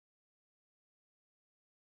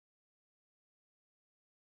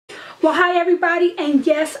Well, hi everybody, and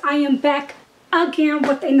yes, I am back again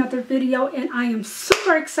with another video, and I am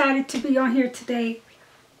super excited to be on here today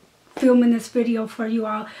filming this video for you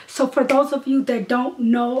all. So for those of you that don't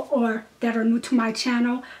know or that are new to my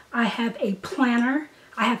channel, I have a planner.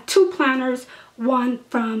 I have two planners, one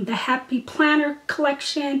from the Happy Planner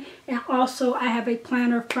collection, and also I have a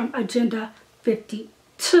planner from Agenda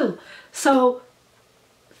 52. So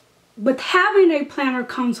with having a planner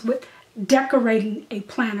comes with decorating a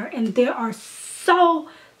planner, and there are so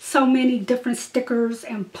many different stickers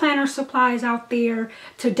and planner supplies out there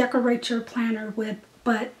to decorate your planner with.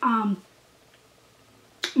 But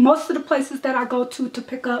most of the places that I go to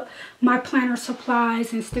pick up my planner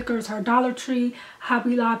supplies and stickers are Dollar Tree,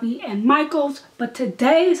 Hobby Lobby, and Michael's. But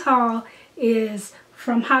today's haul is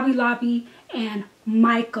from Hobby Lobby and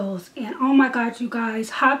Michael's. And oh my god, you guys,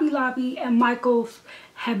 Hobby Lobby and Michael's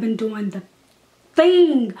have been doing the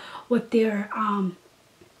thing with their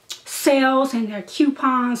sales and their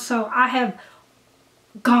coupons. So I have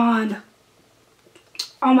gone,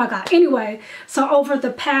 oh my god. Anyway, so over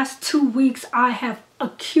the past 2 weeks I have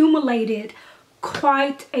accumulated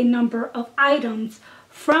quite a number of items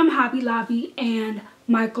from Hobby Lobby and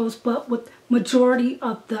Michael's, but with majority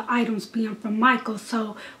of the items being from Michael's.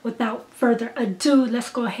 So without further ado, let's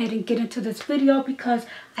go ahead and get into this video, because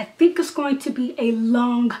I think it's going to be a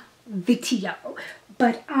long video.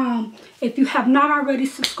 But if you have not already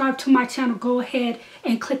subscribed to my channel, go ahead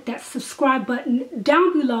and click that subscribe button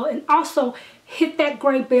down below, and also hit that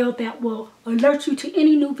gray bell that will alert you to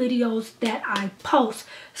any new videos that I post.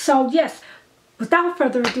 So yes, without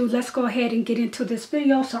further ado, let's go ahead and get into this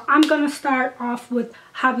video. So I'm going to start off with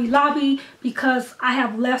Hobby Lobby because I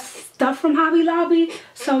have less stuff from Hobby Lobby.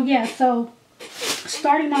 So yeah, so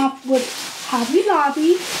starting off with Hobby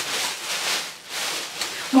Lobby,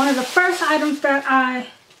 one of the first items that I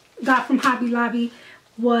got from Hobby Lobby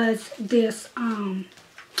was this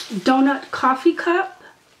donut coffee cup.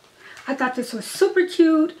 I thought this was super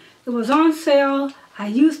cute. It was on sale. I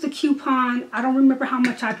used the coupon. I don't remember how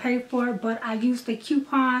much I paid for it, but I used the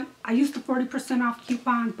coupon. I used the 40% off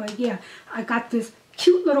coupon. But yeah, I got this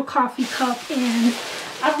cute little coffee cup, and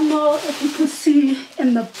I don't know if you can see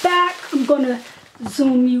in the back. I'm going to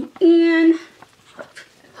zoom you in.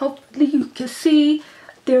 Hopefully you can see.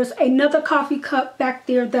 There's another coffee cup back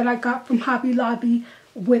there that I got from Hobby Lobby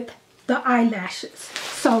with the eyelashes.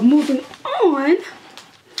 So moving on,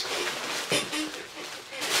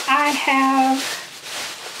 I have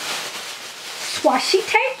washi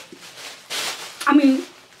tape. I mean,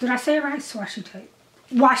 did I say it right? Washi tape.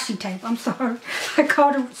 Washi tape. I'm sorry. I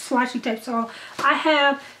called it washi tape. So I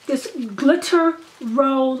have this glitter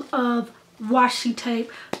roll of washi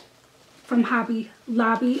tape from Hobby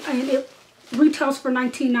Lobby, and it retails for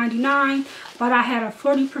 $19.99, but I had a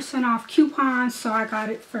 40% off coupon, so I got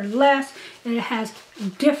it for less. And it has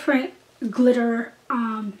different glitter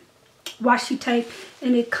washi tape,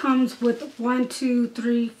 and it comes with 1, 2,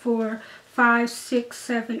 3, 4, 5, 6,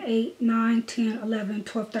 7, 8, 9, 10, 11,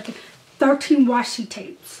 12, 13, 13 washi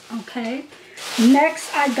tapes. Okay,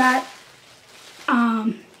 next I got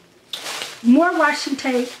more washi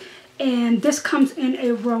tape, and this comes in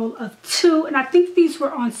a roll of 2, and I think these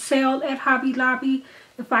were on sale at Hobby Lobby,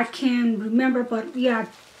 if I can remember. But yeah,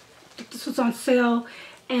 this was on sale,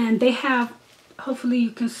 and they have, hopefully you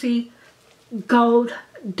can see, gold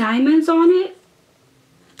diamonds on it.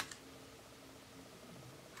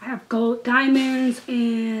 I have gold diamonds,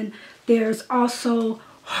 and there's also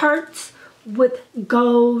hearts with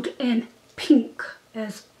gold and pink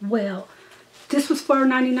as well. This was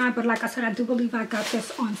 $4.99, but like I said, I do believe I got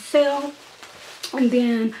this on sale. And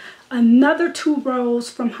then another 2 rolls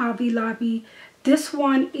from Hobby Lobby. This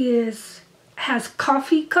one has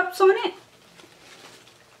coffee cups on it.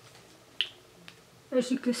 As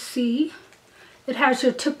you can see, it has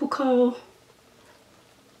your typical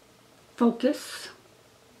focus.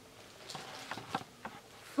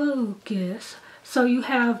 So you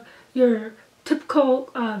have your typical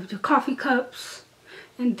your coffee cups,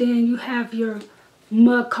 and then you have your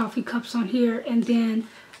mug coffee cups on here, and then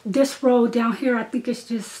this row down here, I think it's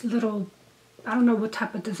just little, I don't know what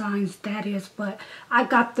type of designs that is, but I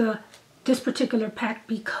got this particular pack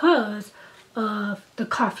because of the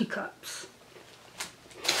coffee cups.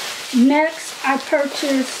 Next, I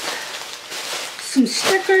purchased some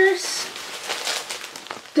stickers.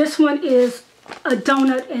 This one is a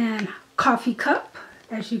donut and coffee cup.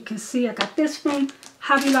 As you can see, I got this from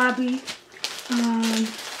Hobby Lobby.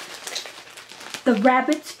 The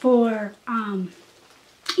rabbits for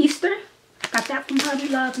Easter, got that from Hobby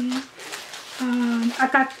Lobby. I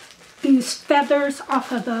got these feathers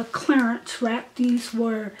off of the clearance rack. These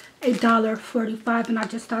were $1.45 and I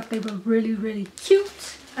just thought they were really, really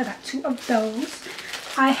cute. I got 2 of those.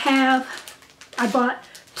 I bought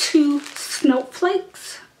 2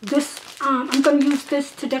 snowflakes. This, I'm going to use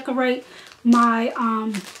this to decorate my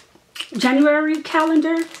January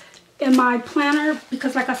calendar in my planner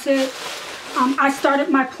because like I said, I started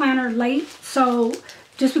my planner late, so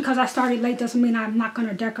just because I started late doesn't mean I'm not going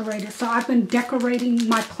to decorate it. So I've been decorating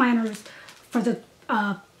my planners for the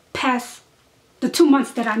past 2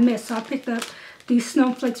 months that I missed. So I picked up these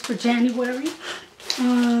snowflakes for January.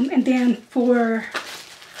 And then for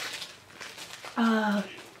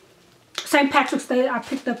St. Patrick's Day, I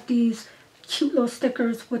picked up these cute little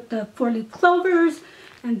stickers with the 4-leaf clovers.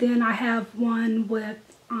 And then I have one with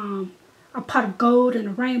a pot of gold and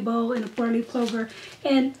a rainbow and a 4-leaf clover.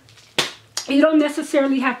 And you don't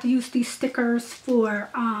necessarily have to use these stickers for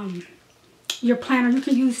your planner. You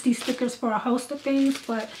can use these stickers for a host of things,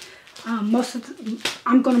 but I'm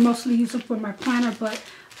going to mostly use them for my planner, but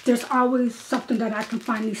there's always something that I can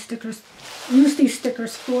find these stickers, use these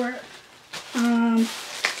stickers for.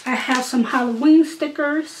 I have some Halloween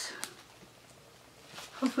stickers.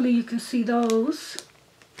 Hopefully you can see those.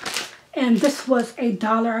 And this was $1.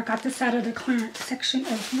 I got this out of the clearance section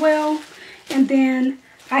as well. And then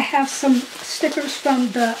I have some stickers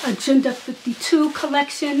from the Agenda 52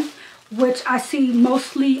 collection, which I see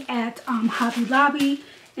mostly at Hobby Lobby.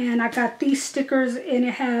 And I got these stickers, and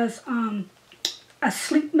it has a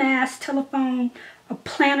sleep mask, telephone, a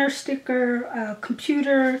planner sticker, a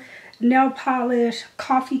computer, nail polish,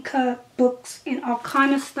 coffee cup, books, and all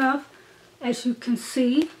kind of stuff, as you can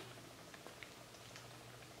see.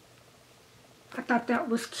 I thought that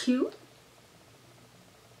was cute.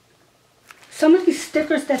 Some of these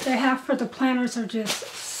stickers that they have for the planners are just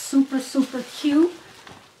super, super cute.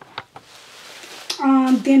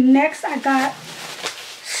 Then next I got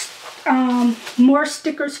more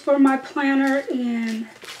stickers for my planner, and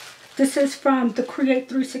this is from the Create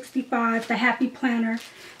 365, the Happy Planner.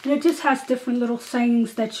 And it just has different little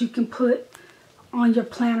sayings that you can put on your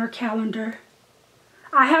planner calendar.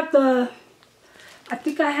 I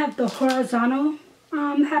think I have the horizontal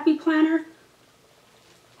Happy Planner.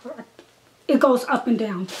 It goes up and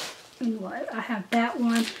down. Anyway, I have that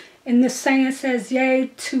one. And this saying says, yay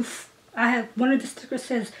to, I have one of the stickers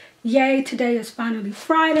says, yay, today is finally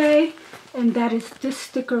Friday. And that is this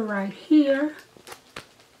sticker right here.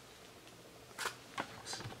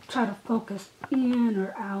 Let's try to focus in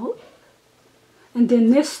or out. And then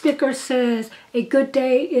this sticker says, a good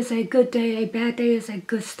day is a good day, a bad day is a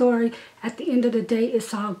good story. At the end of the day,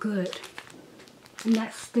 it's all good. And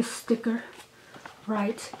that's this sticker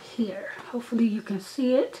right here. Hopefully you can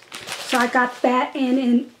see it. So I got that,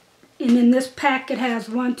 and in this pack it has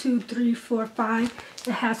 1, 2, 3, 4, 5.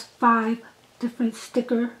 It has 5 different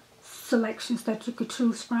sticker selections that you could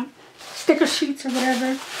choose from. Sticker sheets or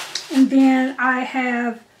whatever. And then I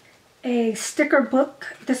have a sticker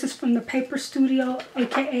book. This is from the Paper Studio,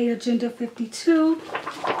 aka Agenda 52.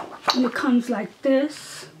 And it comes like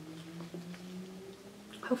this.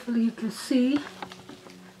 Hopefully you can see.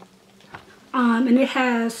 And it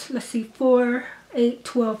has, let's see, 4, 8,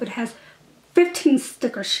 12. It has 15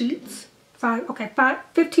 sticker sheets.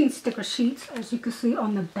 15 sticker sheets, as you can see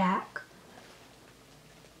on the back.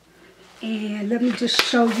 And let me just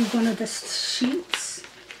show you one of the sheets.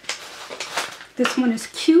 This one is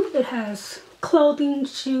cute. It has clothing,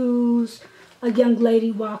 shoes, a young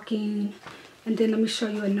lady walking, and then let me show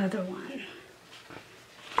you another one.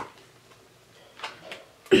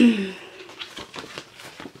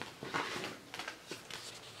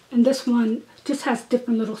 And this one just has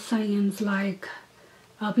different little sayings like,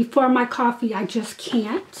 before my coffee, I just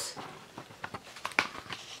can't.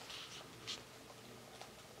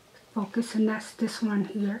 Focus, and that's this one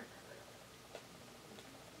here.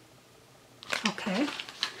 Okay.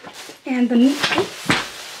 And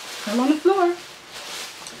fell on the floor.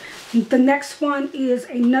 The next one is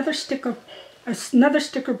another sticker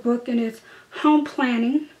book, and it's home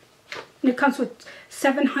planning. And it comes with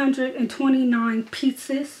 729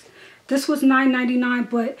 pieces. This was $9.99,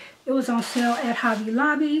 but it was on sale at Hobby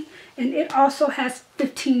Lobby. And it also has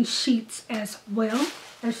 15 sheets as well,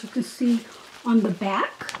 as you can see on the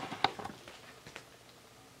back.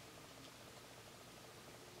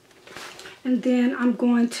 And then I'm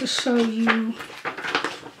going to show you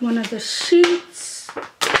one of the sheets.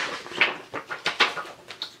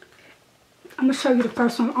 I'm going to show you the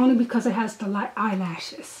first one only because it has the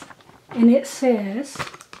eyelashes. And it says,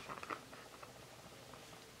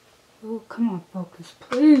 oh, come on, focus,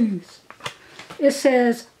 please. It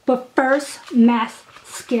says, but first,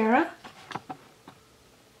 mascara.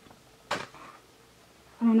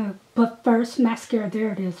 I don't know. But first, mascara.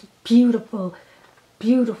 There it is. Beautiful.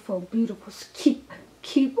 Beautiful. Beautiful.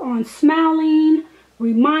 Keep on smiling.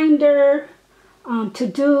 Reminder. To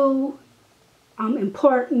do.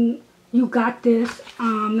 Important. You got this.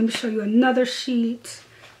 Let me show you another sheet.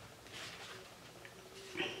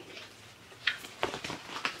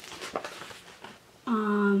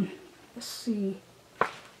 Let's see.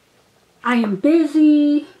 I am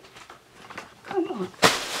busy. Come on.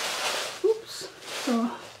 Oops.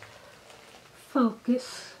 So,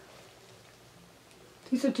 focus.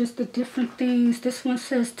 These are just the different things. This one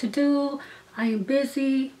says to do. I am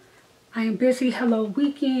busy. I am busy. Hello,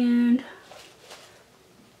 weekend.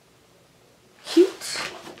 Cute.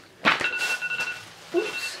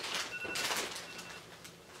 Oops.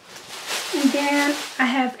 And then I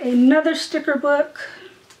have another sticker book.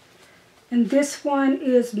 And this one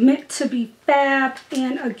is meant to be fab.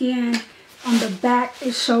 And again, on the back,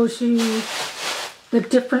 it shows you the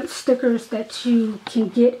different stickers that you can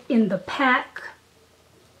get in the pack.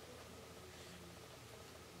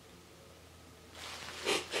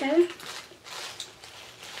 Okay.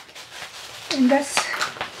 And let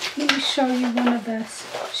me show you one of the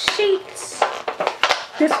sheets.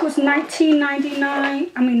 This was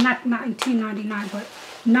 $19.99. I mean, not $19.99, but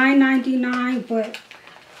 $9.99. But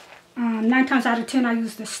 9 times out of 10, I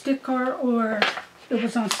used the sticker or it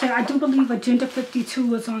was on sale. I do believe Agenda 52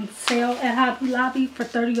 was on sale at Hobby Lobby for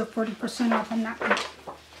 30 or 40% off. I'm not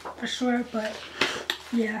for sure, but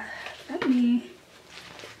yeah. Let me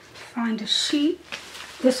find a sheet.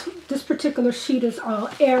 This particular sheet is all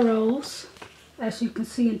arrows, as you can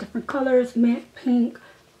see, in different colors, mint, pink,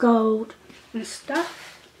 gold, and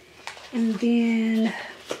stuff. And then,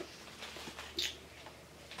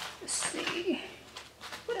 let's see,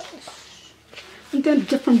 what else? And then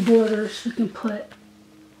different borders you can put.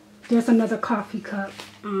 There's another coffee cup.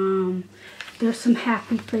 There's some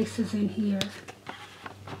happy faces in here.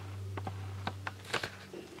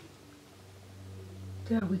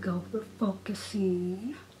 There we go. We're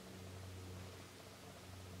focusing.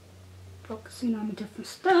 Focusing on the different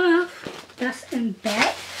stuff. That's in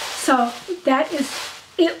that. So that is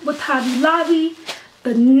it with Hobby Lobby.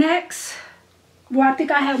 The next, where I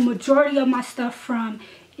think I have majority of my stuff from,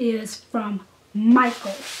 is from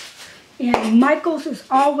Michaels. And Michaels is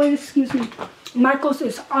always, Michaels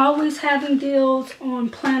is always having deals on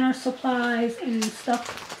planner supplies and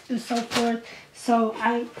stuff and so forth. So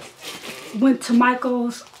I went to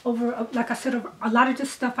Michaels over, like I said, a lot of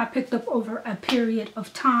this stuff I picked up over a period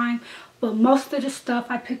of time. But most of the stuff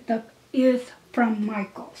I picked up is from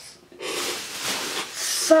Michaels.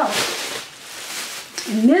 So,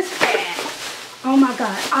 in this bag, oh my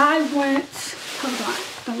God, I went, hold on,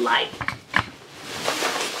 the light.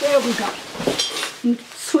 There we go.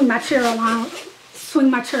 Swing my chair around so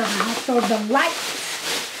the light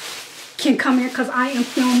can come in because I am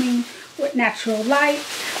filming with natural light.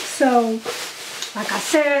 So, like I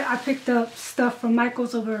said, I picked up stuff from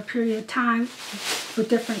Michaels over a period of time with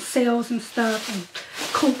different sales and stuff and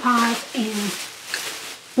coupons, and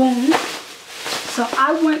boom. So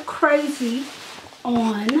I went crazy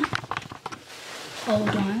on, hold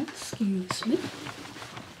on, excuse me,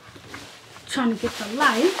 trying to get the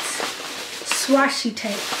light, swashy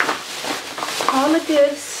tape. All of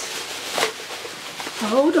this,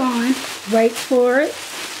 hold on, wait for it.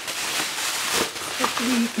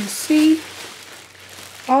 Hopefully you can see.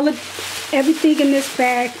 Everything in this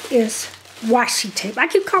bag is washi tape. I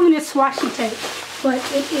keep calling it swashy tape, but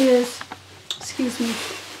it is, excuse me,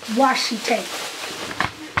 washi tape.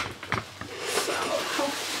 So,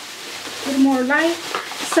 a little more light.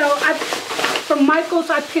 So, from Michaels,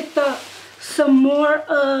 I picked up some more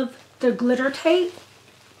of the glitter tape,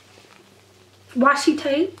 washi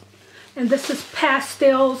tape. And this is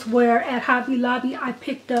pastels, where at Hobby Lobby, I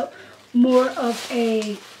picked up more of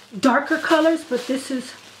a darker colors, but this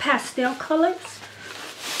is pastel colors.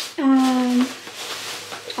 And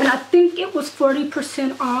I think it was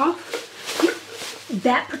 40% off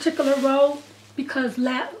that particular row, because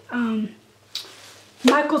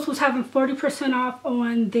Michaels was having 40% off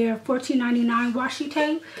on their $14.99 washi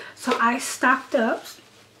tape. So I stocked up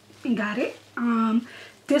and got it.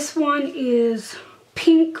 This one is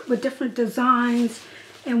pink with different designs,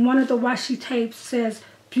 and one of the washi tapes says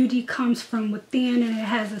beauty comes from within, and it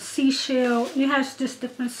has a seashell. It has just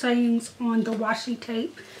different sayings on the washi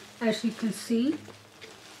tape, as you can see.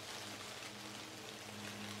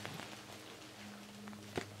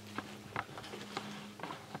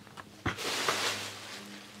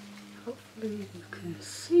 Hopefully you can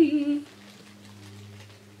see.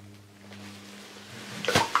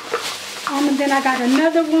 And then I got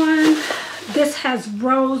another one. This has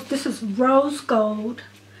rose. This is rose gold.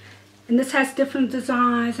 And this has different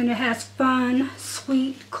designs, and it has fun,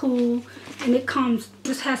 sweet, cool, and it comes,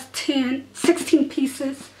 this has 16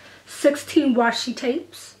 pieces, 16 washi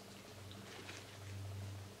tapes.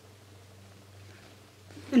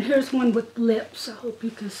 And here's one with lips. I hope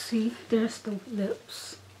you can see. There's the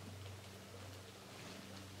lips.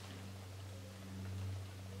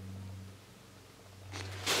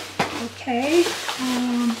 Okay.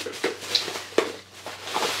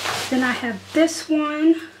 Then I have this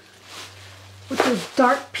one, which is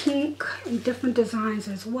dark pink and different designs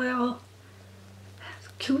as well.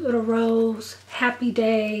 Cute little rose, happy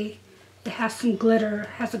day. It has some glitter,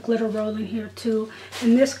 has a glitter roll in here too.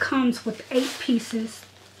 And this comes with 8 pieces.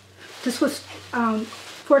 This was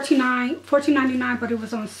 $14.99, but it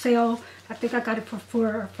was on sale. I think I got it for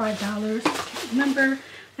 $4 or $5, I can't remember.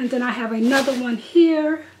 And then I have another one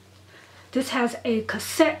here. This has a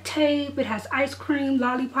cassette tape. It has ice cream,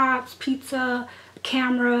 lollipops, pizza,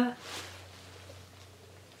 camera,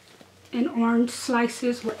 and orange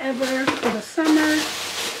slices, whatever, for the summer.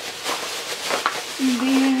 And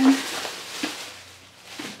then I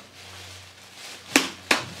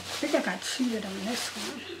think I got cheated on this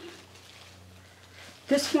one.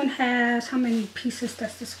 This one has, how many pieces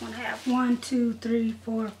does this one have? 1, 2, 3,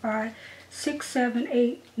 4, 5, 6, 7,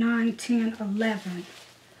 8, 9, 10, 11.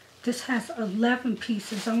 This has 11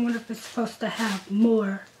 pieces. I wonder if it's supposed to have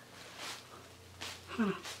more.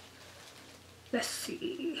 Let's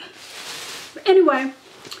see. But anyway,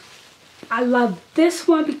 I love this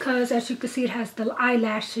one because, as you can see, it has the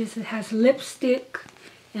eyelashes. It has lipstick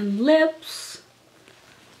and lips,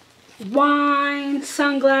 wine,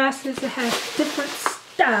 sunglasses. It has different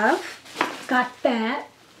stuff. Got that.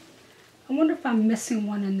 I wonder if I'm missing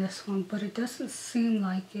one in this one, but it doesn't seem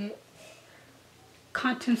like it.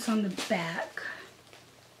 Contents on the back.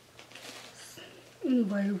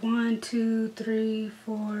 Anyway, 1, 2, 3,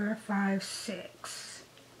 4, 5, 6.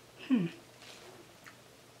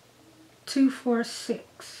 2, 4,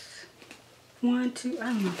 6. 1, 2, I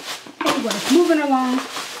don't know. Anyway, moving along.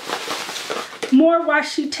 More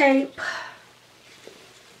washi tape.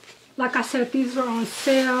 Like I said, these are on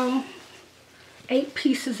sale. 8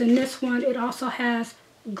 pieces in this one. It also has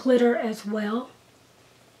glitter as well.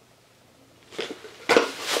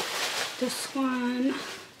 This one,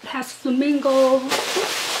 it has flamingos.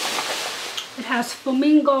 It has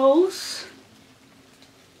flamingos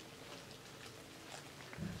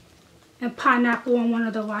and pineapple on one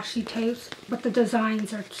of the washi tapes, but the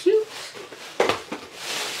designs are cute.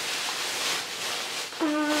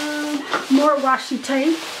 More washi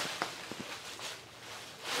tape.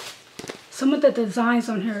 Some of the designs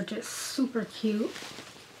on here are just super cute.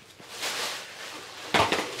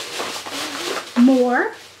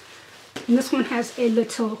 More. And this one has a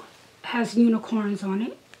little, has unicorns on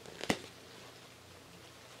it.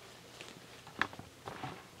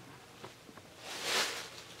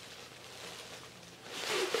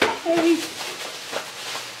 Okay.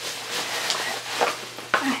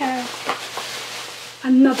 I have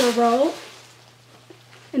another roll.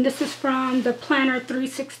 And this is from the Planner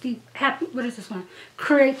 360, what is this one?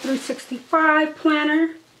 Create 365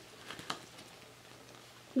 Planner.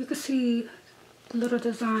 You can see little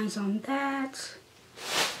designs on that.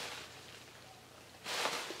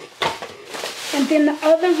 And then the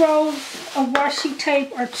other rolls of washi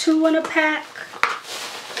tape are 2 in a pack.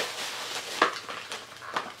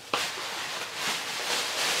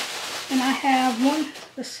 And I have one,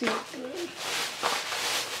 let's see,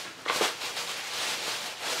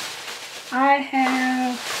 I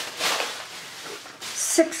have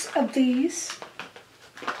 6 of these.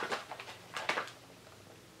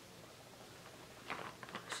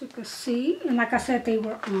 You can see, and like I said, they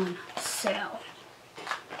were on sale.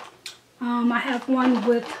 I have one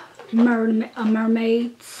with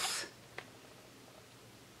mermaids,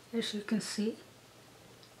 as you can see,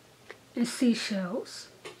 and seashells.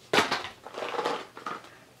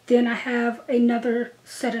 Then I have another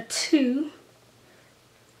set of 2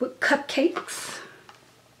 with cupcakes.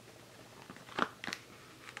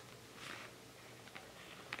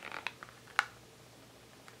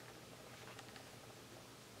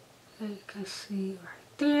 You can see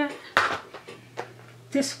right there.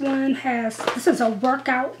 This one has, this is a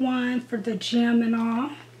workout one for the gym and all.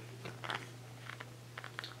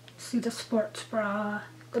 See the sports bra,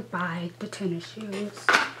 the bike, the tennis shoes.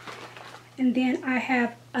 And then I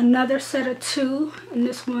have another set of 2, and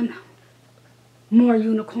this one, more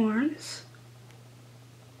unicorns.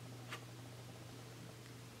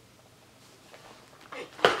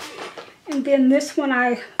 And then this one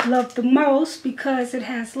I love the most because it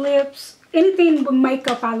has lips. Anything with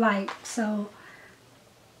makeup I like. So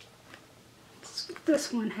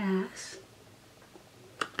this one has.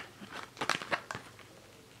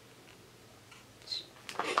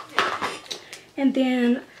 And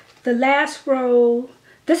then the last row,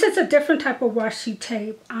 this is a different type of washi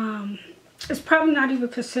tape. It's probably not even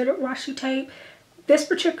considered washi tape. This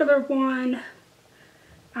particular one,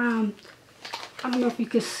 I don't know if you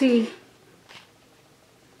can see.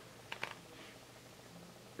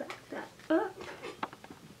 Back that up.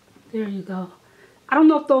 There you go. I don't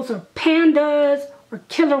know if those are pandas or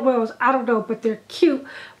killer whales. I don't know, but they're cute.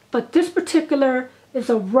 But this particular is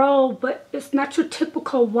a roll, but it's not your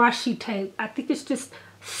typical washi tape. I think it's just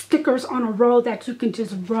stickers on a roll that you can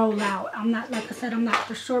just roll out. I'm not, like I said, I'm not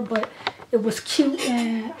for sure, but it was cute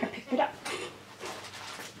and I picked it up.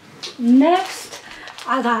 Next,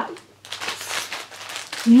 I got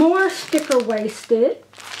more sticker wasted.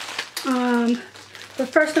 But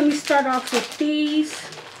first, let me start off with these.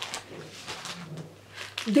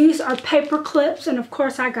 These are paper clips, and of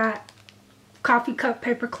course I got coffee cup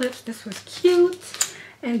paper clips. This was cute.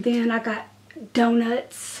 And then I got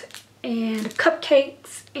donuts and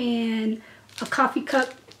cupcakes and a coffee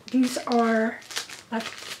cup. These are like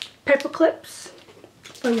paper clips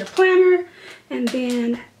for your planner. And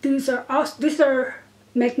then these are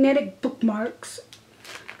magnetic bookmarks.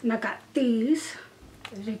 And I got these,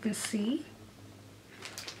 as you can see.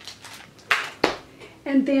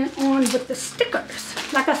 And then on with the stickers.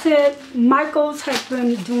 Like I said, Michaels has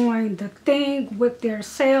been doing the thing with their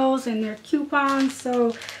sales and their coupons,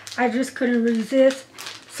 so I just couldn't resist.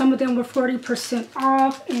 Some of them were 40%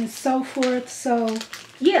 off and so forth. So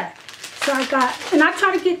yeah, so I got, and I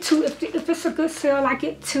try to get two. If it's a good sale, I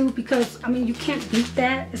get two, because I mean, you can't beat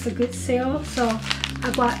that. It's a good sale. So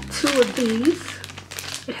I bought two of these.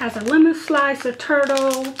 It has a lemon slice, a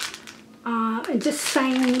turtle, and just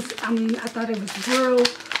sayings. I mean, I thought it was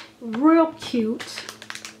real cute.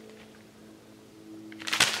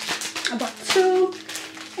 I bought two.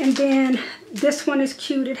 And then this one is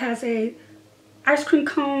cute. It has a ice cream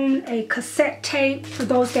cone, a cassette tape, for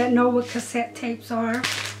those that know what cassette tapes are.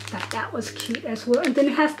 Thought that was cute as well. And then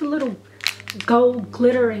it has the little gold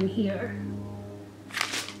glitter in here.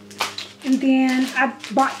 And then I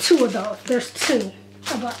bought two of those. There's two.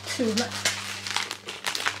 I bought two.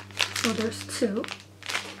 So there's two.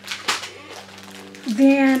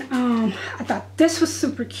 Then I thought this was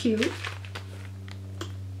super cute.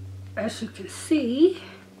 As you can see.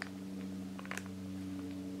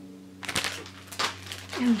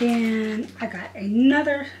 And then I got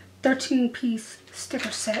another 13-piece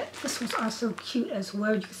sticker set. This was also cute as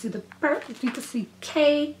well. You can see the bird, you can see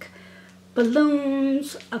cake,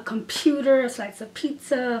 balloons, a computer, a slice of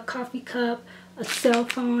pizza, a coffee cup, a cell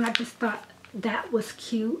phone. I just thought that was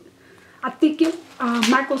cute. I think it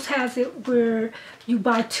Michaels has it where you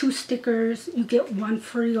buy 2 stickers, you get 1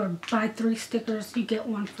 free, or buy 3 stickers, you get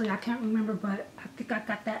 1 free. I can't remember, but I think I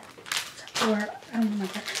got that. Or I don't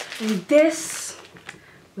remember. And this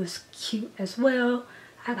was cute as well.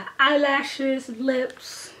 I got eyelashes,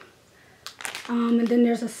 lips, and then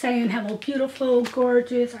there's a saying, "Hello beautiful,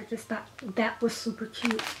 gorgeous." I just thought that was super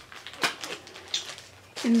cute.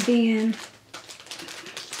 And then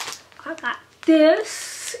I got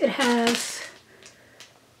this. It has,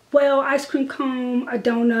 well, ice cream cone, a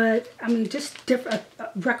donut, I mean, just different, a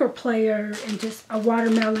record player, and just a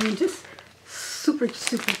watermelon. Just super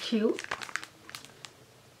cute.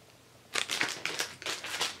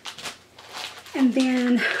 And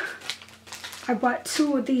then I bought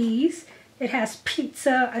 2 of these. It has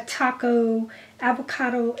pizza, a taco,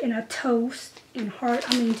 avocado, and a toast, and heart.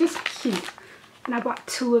 I mean, just cute. And I bought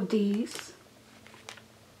 2 of these.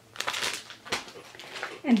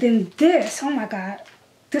 And then this, oh my God,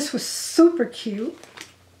 this was super cute.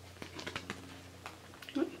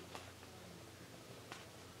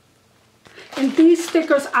 And these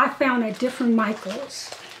stickers I found at different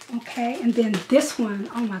Michaels. Okay, and then this one,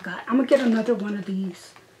 oh my God, I'm gonna get another one of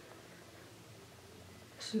these.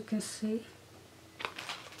 As you can see.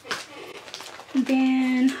 And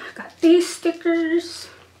then I got these stickers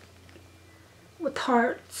with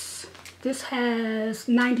hearts. This has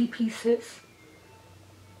 90 pieces.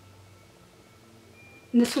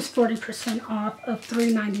 And this was 40% off of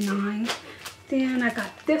 $3.99. Then I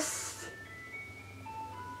got this.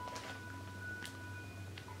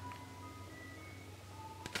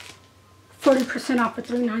 40% off of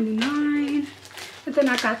 $3.99. And then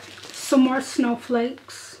I got some more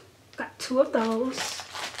snowflakes. Got 2 of those.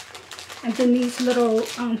 And then these little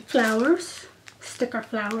flowers, sticker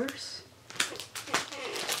flowers.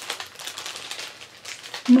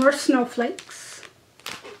 More snowflakes.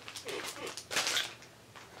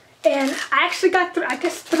 And I actually got 3, I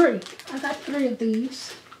guess 3. I got 3 of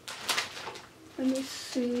these. Let me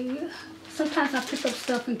see. Sometimes I pick up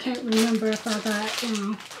stuff and can't remember if I got it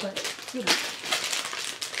wrong, but you know.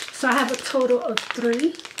 So I have a total of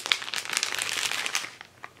 3.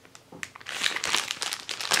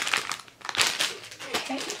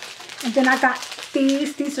 Okay. And then I got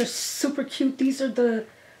these. These are super cute. These are the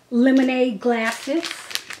lemonade glasses.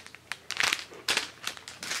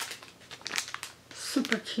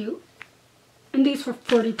 Super cute. And these were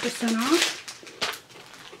 40% off.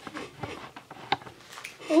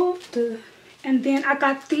 Oh, and then I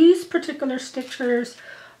got these particular stickers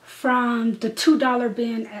from the $2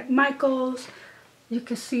 bin at Michael's. You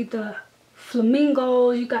can see the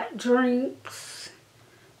flamingos. You got drinks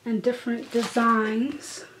and different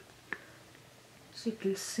designs. As you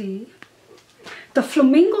can see. The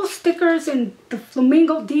flamingo stickers and the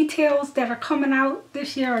flamingo details that are coming out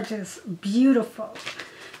this year are just beautiful.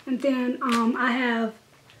 And then I have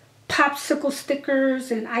popsicle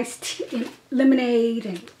stickers and iced tea and lemonade,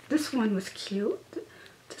 and this one was cute.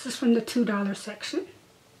 This is from the $2 section.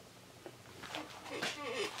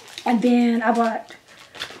 And then I bought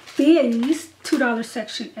these $2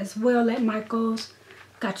 section as well at Michael's.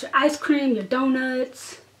 Got your ice cream, your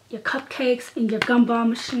donuts, your cupcakes, and your gumball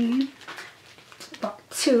machine. Bought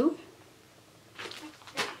 2.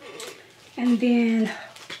 And then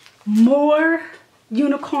more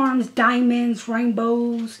unicorns, diamonds,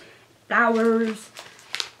 rainbows, flowers.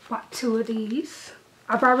 Bought 2 of these.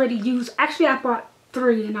 I've already used, actually I bought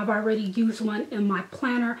 3 and I've already used one in my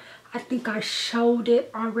planner. I think I showed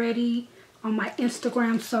it already on my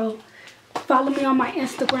Instagram, so follow me on my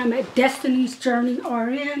Instagram at Destiny's Journey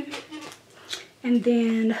RN. And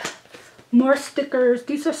then more stickers.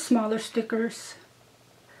 These are smaller stickers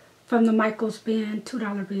from the Michael's bin,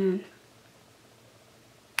 $2 bin.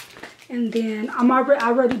 And then I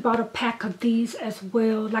already bought a pack of these as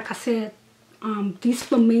well. Like I said, these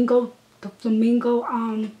flamingo, the flamingo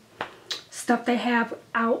stuff they have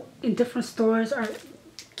out in different stores are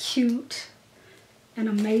cute and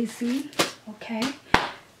amazing. Okay.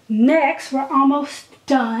 Next, we're almost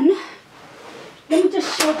done. Let me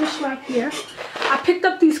just show this right here. I picked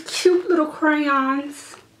up these cute little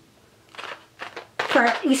crayons for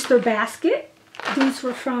our Easter basket. These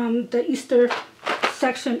were from the Easter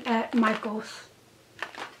section at Michael's.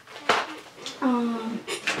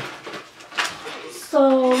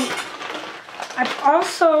 So I've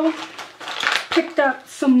also picked up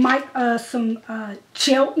some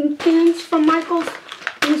gel ink pens from Michael's.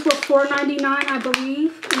 These were $4.99, I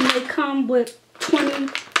believe, and they come with 20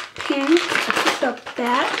 pens. I picked up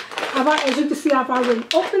that. As you can see, I've already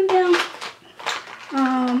opened them.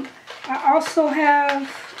 I also have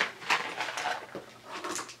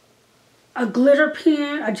a glitter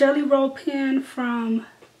pen, a jelly roll pen from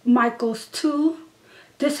Michael's too.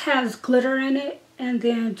 This has glitter in it, and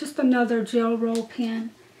then just another gel roll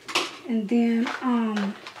pen. And then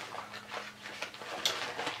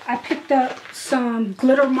I picked up some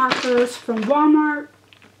glitter markers from Walmart.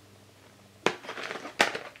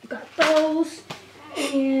 Got those.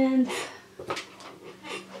 And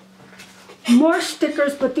more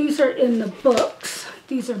stickers, but these are in the books.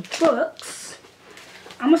 These are books.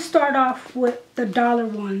 I'm going to start off with the dollar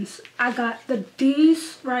ones. I got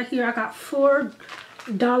these right here. I got $4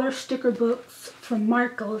 sticker books from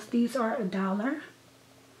Michael's. These are $1.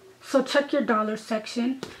 So check your dollar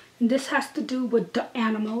section. And this has to do with the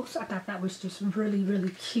animals. I thought that was just really,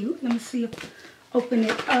 really cute. Let me see if open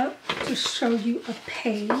it up to show you a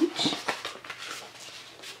page.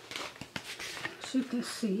 So you can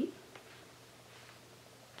see.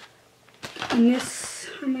 And this,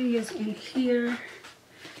 how many is in here?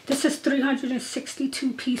 This is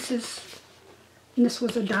 362 pieces. And this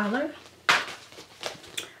was $1.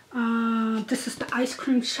 This is the ice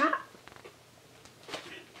cream shop.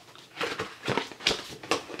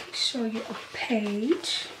 Show you a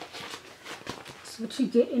page. That's what you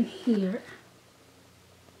get in here.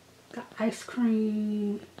 The ice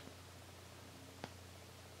cream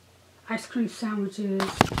sandwiches.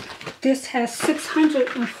 This has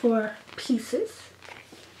 604 pieces.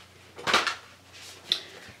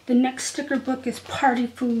 The next sticker book is party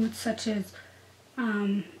foods such as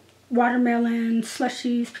watermelon,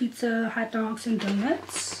 slushies, pizza, hot dogs, and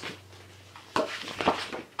donuts.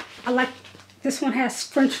 I like this one. Has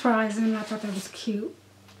French fries in it. I thought that was cute.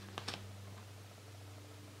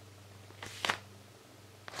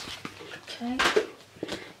 Okay.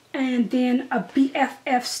 And then a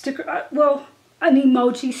BFF sticker, well, an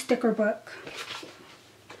emoji sticker book.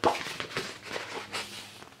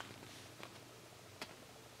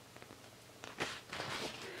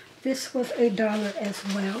 This was $1 as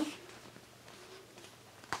well.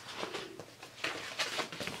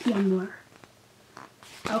 One more.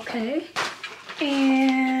 Okay,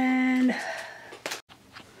 and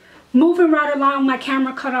moving right along, my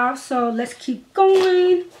camera cut off, so let's keep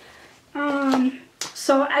going.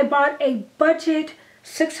 So I bought a budget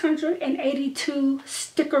 682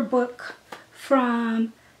 sticker book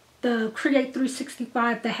from the Create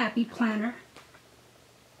 365, the Happy Planner.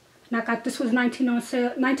 And I got, this was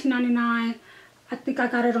 $19.99. I think I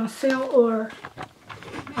got it on sale, or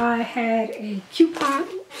I had a coupon.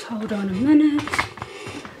 Oops, hold on a minute.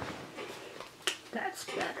 That's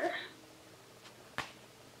better.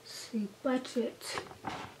 Let's see, budget.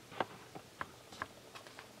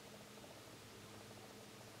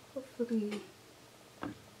 Hopefully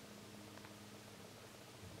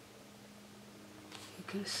you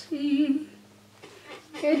can see.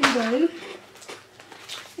 Anyway,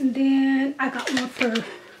 and then I got one for,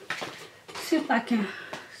 see if I can,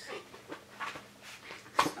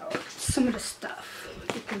 so some of the stuff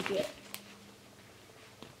you can get.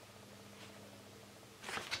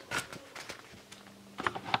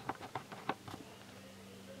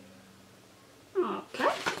 Okay.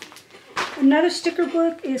 Another sticker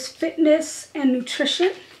book is fitness and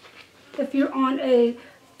nutrition. If you're on a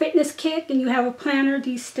fitness kick and you have a planner,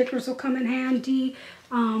 these stickers will come in handy.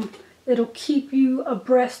 It'll keep you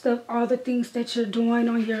abreast of all the things that you're doing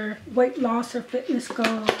on your weight loss or fitness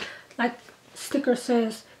goal. Like sticker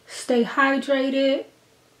says, stay hydrated,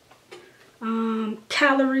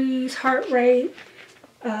 calories, heart rate,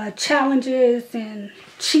 challenges and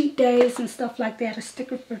cheat days and stuff like that. A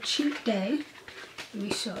sticker for cheat day. Let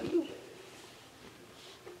me show you.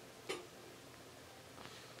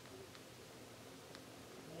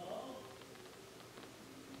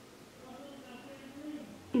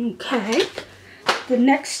 Okay, the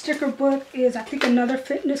next sticker book is, I think, another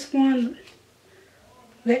fitness one.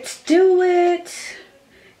 Let's do it.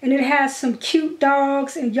 And it has some cute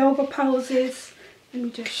dogs and yoga poses. Let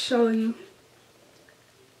me just show you.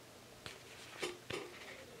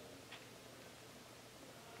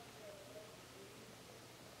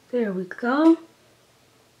 There we go.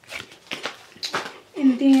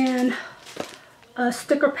 And then a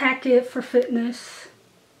sticker packet for fitness.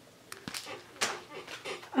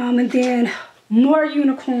 And then more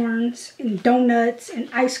unicorns and donuts and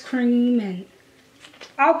ice cream and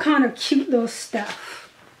all kind of cute little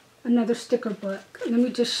stuff. Another sticker book. Let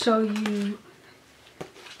me just show you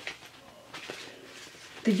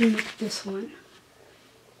the unit of this one.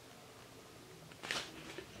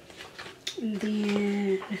 And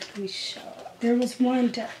then let me show. There was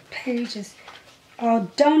one that page is all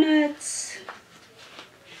donuts.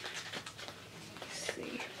 Let's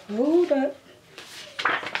see. Hold up.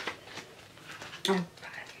 Okay.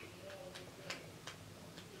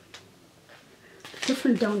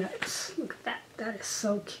 Different donuts. Look at that. That is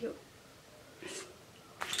so cute.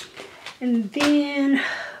 And then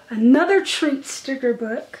another treat sticker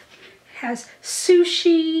book has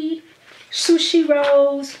sushi, sushi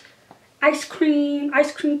rolls, ice cream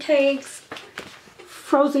cakes,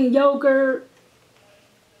 frozen yogurt,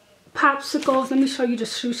 popsicles. Let me show you the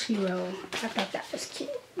sushi roll. I thought that was cute.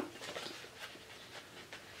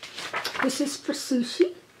 This is for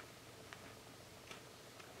sushi.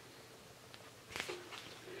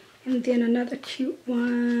 And then another cute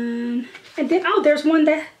one. And then, oh, there's one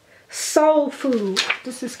that, soul food.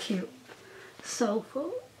 This is cute. Soul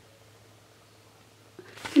food.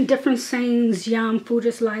 And different sayings, yum, food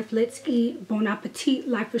is life, let's eat, bon appetit,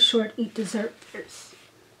 life is short, eat dessert first.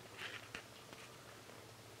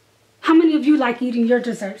 How many of you like eating your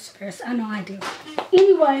desserts first? I know I do.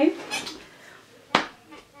 Anyway,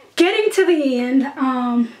 getting to the end,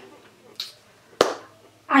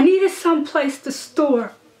 I needed some place to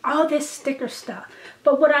store all this sticker stuff.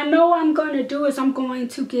 But what I know I'm going to do is I'm going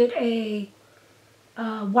to get a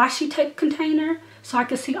washi tape container so I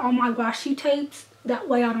can see all my washi tapes. That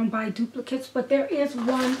way I don't buy duplicates. But there is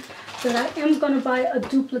one that I am going to buy a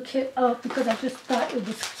duplicate of because I just thought it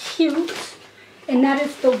was cute. And that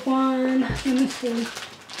is the one, let me see.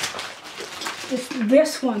 It's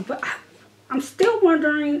this one. But I'm still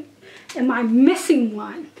wondering, am I missing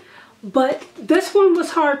one? But this one was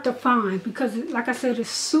hard to find because, like I said, it's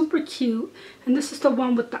super cute. And this is the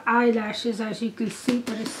one with the eyelashes, as you can see,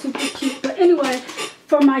 but it's super cute. But anyway,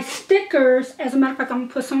 for my stickers, as a matter of fact, I'm going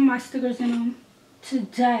to put some of my stickers in them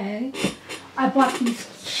today. I bought these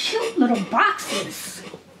cute little boxes.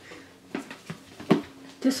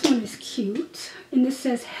 This one is cute. And it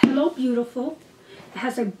says, hello, beautiful. It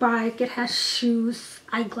has a bike. It has shoes,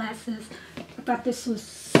 eyeglasses. I thought this was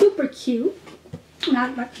super cute. And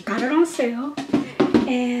I got it on sale.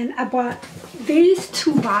 And I bought these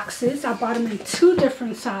two boxes. I bought them in two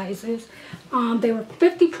different sizes. They were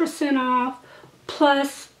 50% off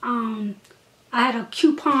plus I had a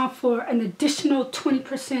coupon for an additional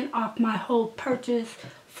 20% off my whole purchase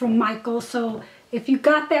from Michael. So if you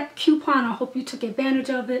got that coupon, I hope you took advantage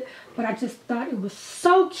of it. But I just thought it was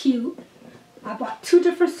so cute. I bought 2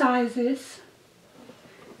 different sizes.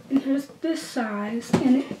 And here's this size.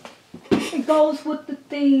 And it goes with the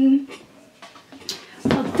theme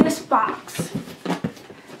of this box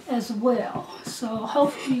as well. So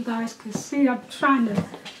hopefully you guys can see. I'm trying to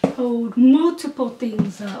hold multiple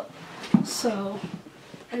things up. So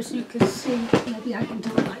as you can see, maybe I can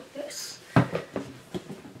do it like this.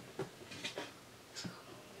 So,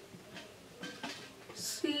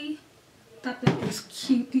 see, thought that was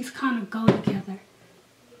cute. These kind of go together.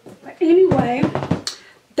 But anyway,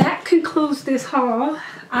 that concludes this haul.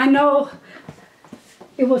 I know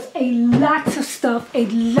it was a lot of stuff, a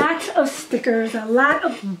lot of stickers, a lot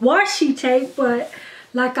of washi tape, but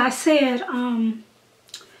like I said,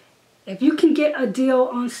 if you can get a deal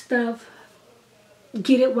on stuff,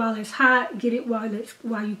 get it while it's hot, get it while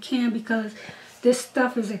you can, because this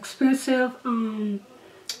stuff is expensive.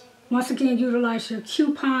 Once again, utilize your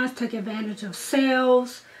coupons, take advantage of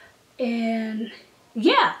sales, and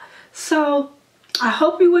yeah. So I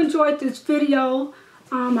hope you enjoyed this video.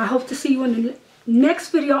 I hope to see you in the next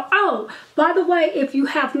video. Oh, by the way, if you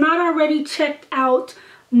have not already checked out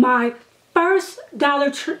my first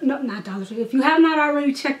if you have not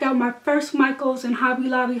already checked out my first Michaels and Hobby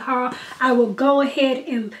Lobby haul, I will go ahead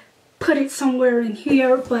and put it somewhere in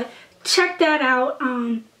here, but check that out.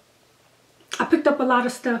 I picked up a lot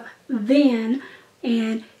of stuff then,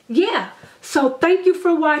 and yeah, so thank you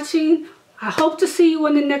for watching. I hope to see you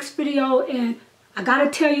in the next video, and I gotta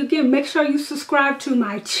tell you again, make sure you subscribe to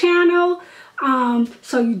my channel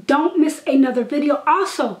so you don't miss another video.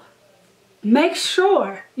 Also, make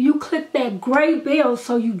sure you click that gray bell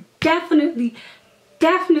so you definitely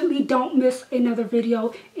don't miss another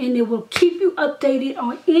video, and it will keep you updated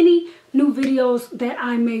on any new videos that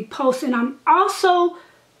I may post. And I'm also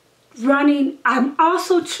running, I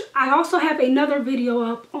also have another video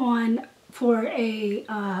up on for a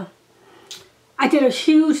I did a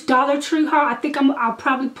huge Dollar Tree haul. I think I'll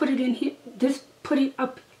probably put it in here, put it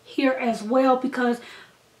up here as well, because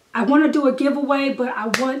I want to do a giveaway, but I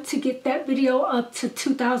want to get that video up to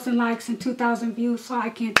 2,000 likes and 2,000 views so I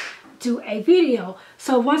can do a video.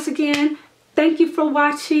 So once again, thank you for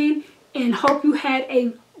watching, and hope you had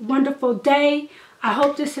a wonderful day. I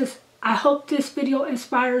hope this video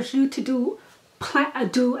inspires you to do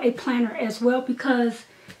a planner as well, because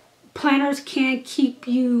planners can keep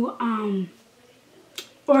you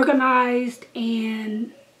organized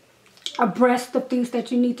and abreast of things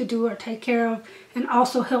that you need to do or take care of, and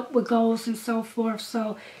also help with goals and so forth.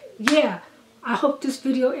 So yeah, I hope this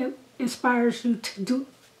video inspires you to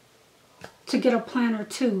get a planner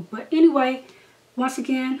too. But anyway, once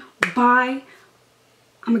again, bye.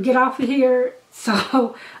 I'm gonna get off of here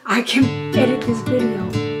so I can edit this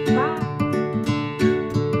video.